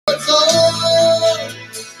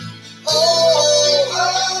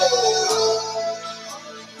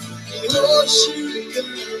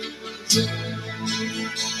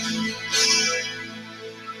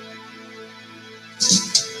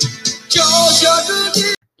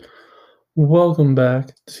Welcome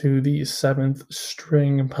back to the Seventh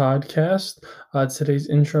String podcast. Today's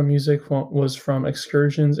intro music was from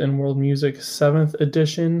Excursions in World Music 7th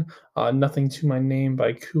edition, Nothing to My Name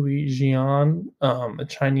by Kui Jian, a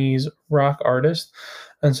Chinese rock artist.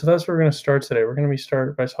 And so that's where we're going to start today. We're going to be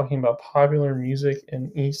started by talking about popular music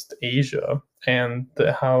in East Asia and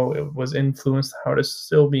how it was influenced, how it is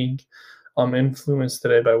still being influenced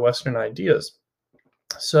today by Western ideas.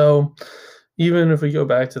 So, even if we go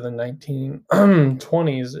back to the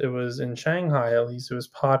 1920s, it was in Shanghai, at least, it was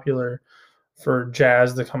popular for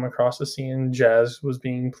jazz to come across the scene. Jazz was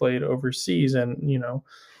being played overseas, and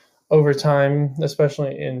over time,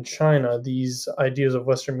 especially in China, these ideas of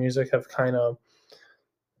Western music have kind of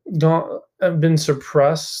have been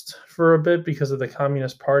suppressed for a bit because of the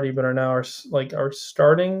Communist Party, but are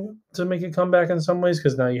starting to make a comeback in some ways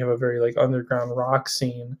because now you have a very underground rock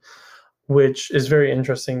scene, which is very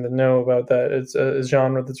interesting to know about. That it's a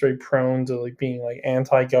genre that's very prone to being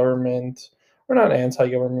anti-government, or not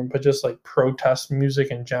anti-government, but just protest music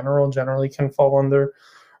in generally can fall under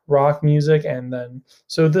rock music. And then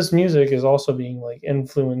so this music is also being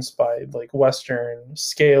influenced by Western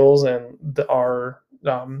scales and our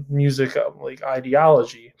music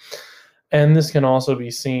ideology. And this can also be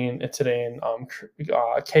seen today in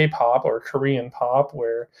K-pop or Korean pop,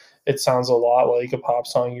 where it sounds a lot like a pop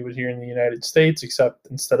song you would hear in the United States, except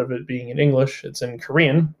instead of it being in English, it's in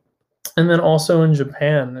Korean. And then also in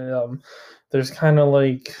Japan, there's kind of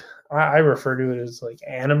I refer to it as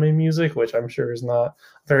anime music, which I'm sure is not a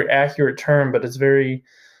very accurate term, but it's very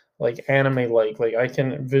anime like I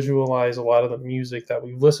can visualize a lot of the music that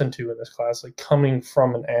we listen to in this class coming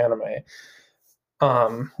from an anime,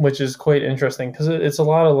 which is quite interesting because it's a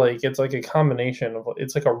lot of it's like a combination of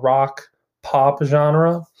it's like a rock pop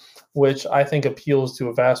genre, which I think appeals to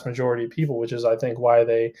a vast majority of people, which is I think why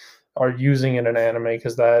they are using it in anime,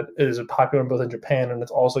 because that is popular both in Japan and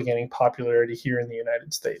it's also gaining popularity here in the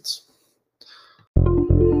United States.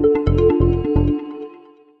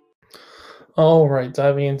 All right,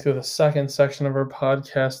 diving into the second section of our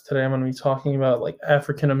podcast today, I'm going to be talking about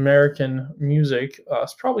African American music,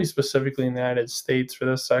 probably specifically in the United States for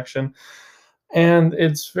this section. And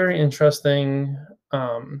it's very interesting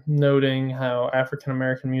noting how African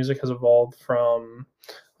American music has evolved from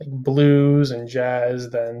blues and jazz,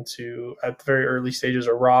 then to at the very early stages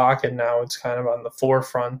of rock, and now it's kind of on the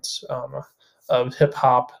forefront of hip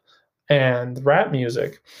hop and rap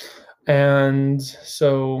music. And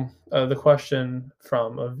so the question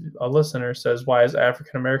from a listener says, why has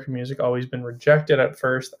African American music always been rejected at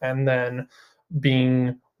first and then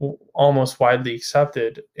being almost widely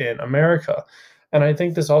accepted in America? And I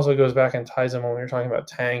think this also goes back and ties in when we were talking about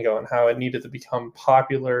tango and how it needed to become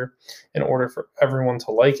popular in order for everyone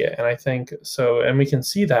to like it. And I think so, and we can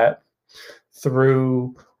see that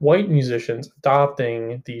through white musicians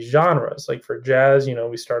adopting these genres. Like for jazz,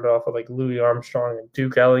 we started off with Louis Armstrong and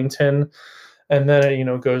Duke Ellington, and then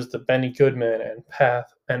it goes to Benny Goodman and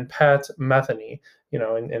Pat Metheny,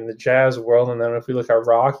 in the jazz world. And then if we look at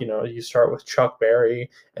rock, you start with Chuck Berry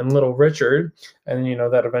and Little Richard, and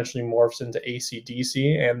that eventually morphs into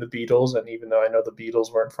AC/DC and the Beatles. And even though I know the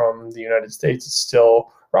Beatles weren't from the United States, it's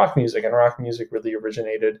still rock music, and rock music really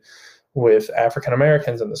originated with African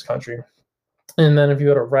Americans in this country. And then if you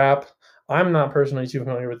go to rap, I'm not personally too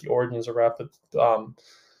familiar with the origins of rap, but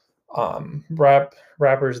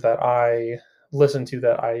rappers that I listen to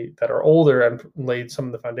that are older and laid some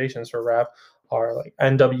of the foundations for rap are like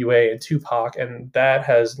NWA and Tupac, and that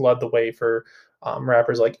has led the way for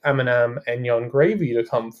rappers like Eminem and Young Gravy to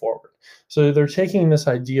come forward. So they're taking this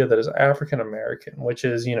idea that is African American, which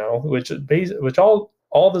is which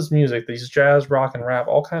all this music, these jazz, rock, and rap,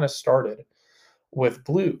 all kind of started with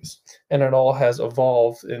blues, and it all has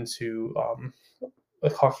evolved into the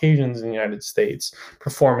Caucasians in the United States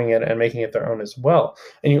performing it and making it their own as well.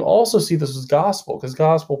 And you also see this as gospel, because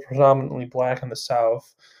gospel predominantly black in the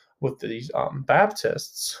South with these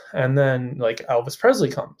Baptists, and then Elvis Presley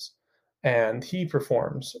comes and he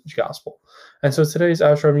performs gospel. And so today's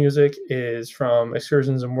outro music is from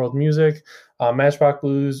Excursions in World Music, Matchbox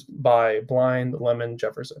Blues by Blind Lemon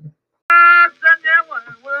Jefferson.